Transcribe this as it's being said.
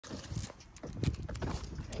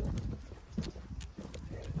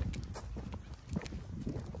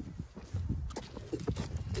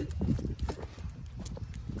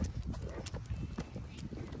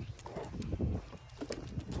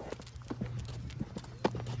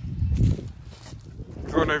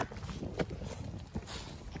Let's go, Navy.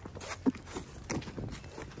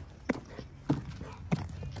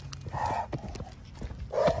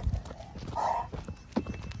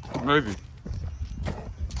 Navy.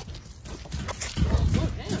 Oh,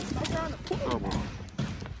 damn. Stop trying to pull. Oh, boy.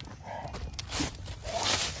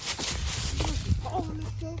 Oh,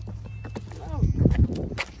 this guy. Oh.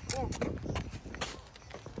 Oh.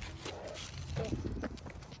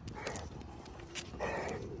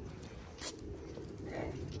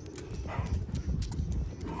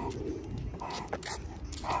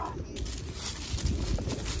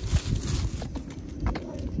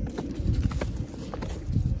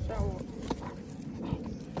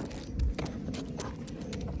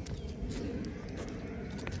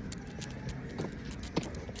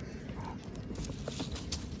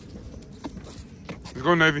 Let's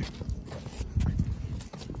go, Navy.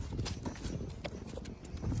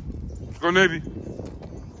 Let's go, Navy.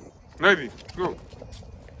 Navy, let's go.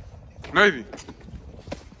 Navy.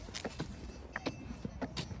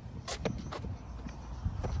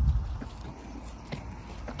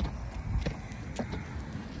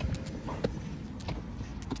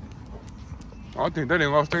 I think they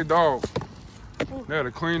didn't lost their dog. They had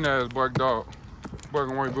a clean ass black dog. Black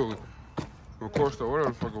and white bully. Or Corso, whatever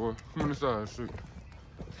the fuck it was. Come on this side, shoot.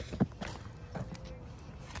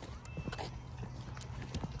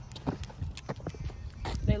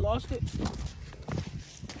 They lost it.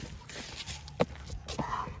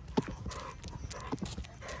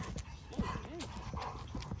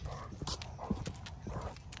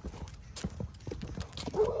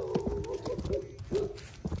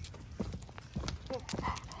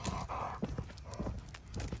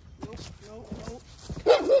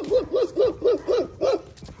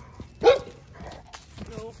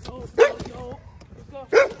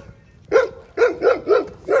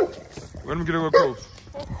 Let him get a little close.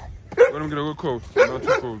 Let him get a little close. Not too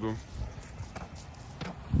close, though.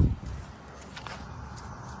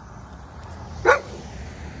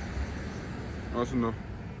 That's enough.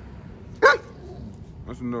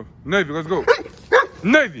 That's enough. Navy, let's go.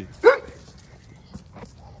 Navy!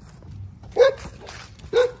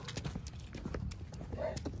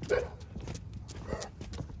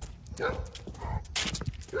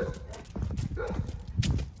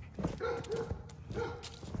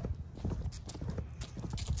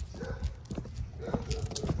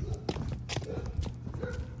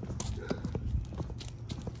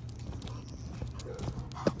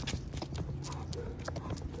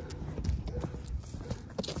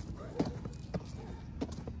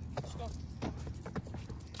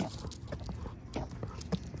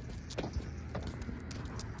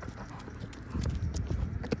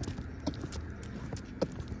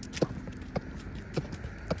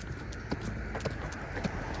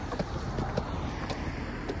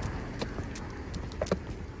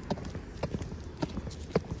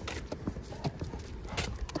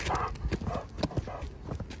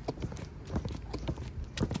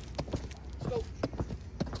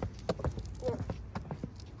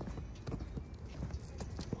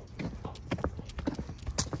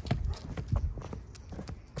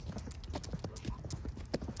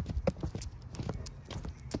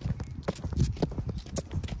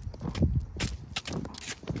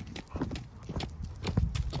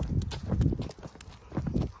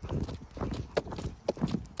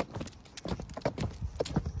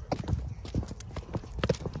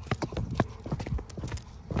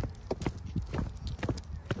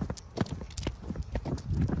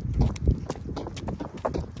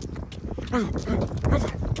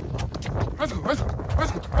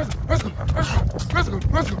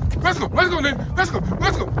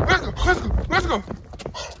 Let's go,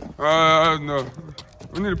 no.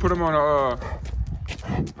 We need to put him on a,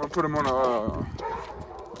 put him on a,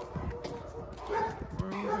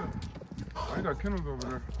 I ain't got kennels over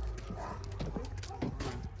there.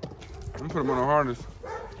 I'm gonna put him on a harness.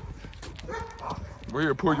 We're here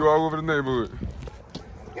to pull you all over the neighborhood.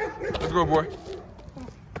 Let's go, boy.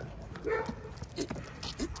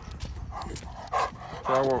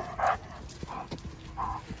 Sidewalk.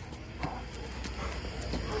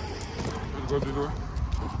 Let's go through the door.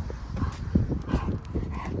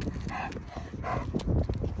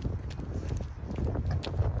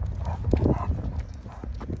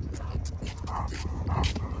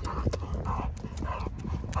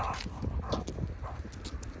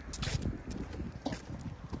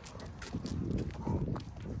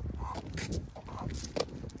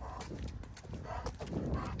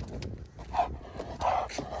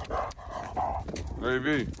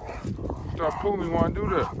 Navy, stop pulling me when I do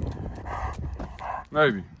that.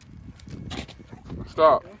 Navy,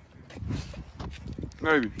 stop.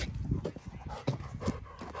 Navy.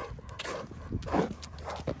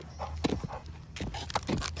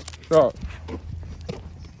 Stop.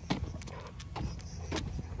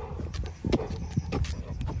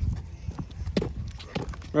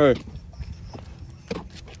 Hey.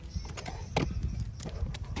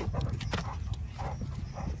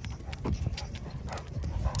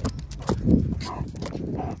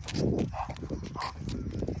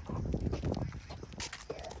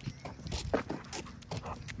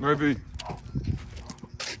 Navi.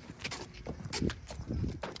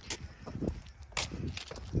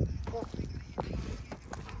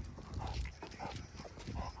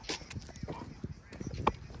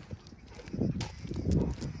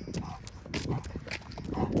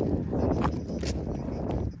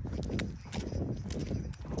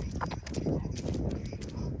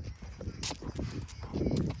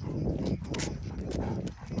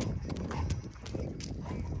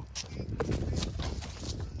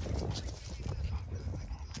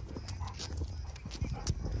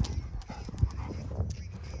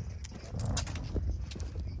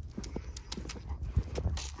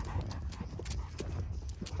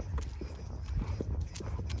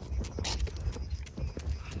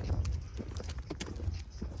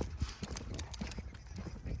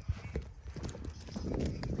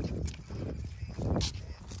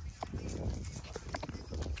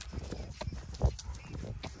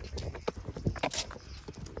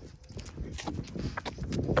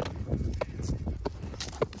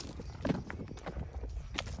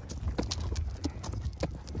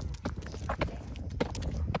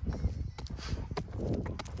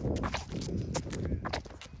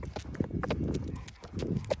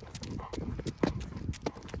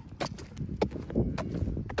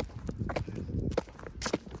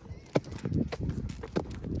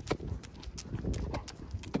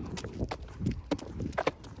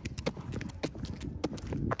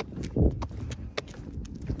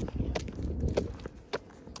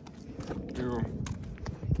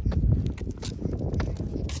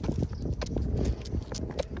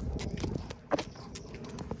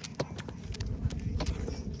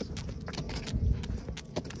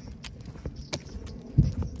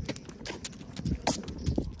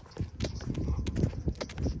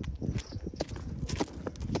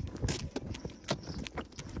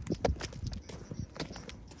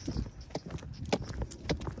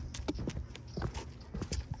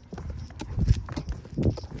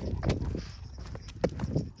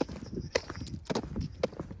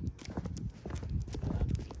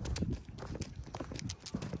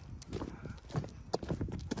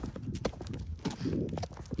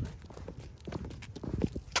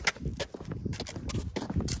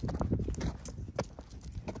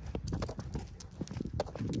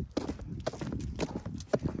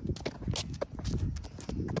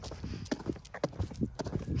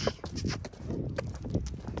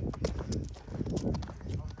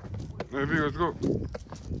 Navi, let's go.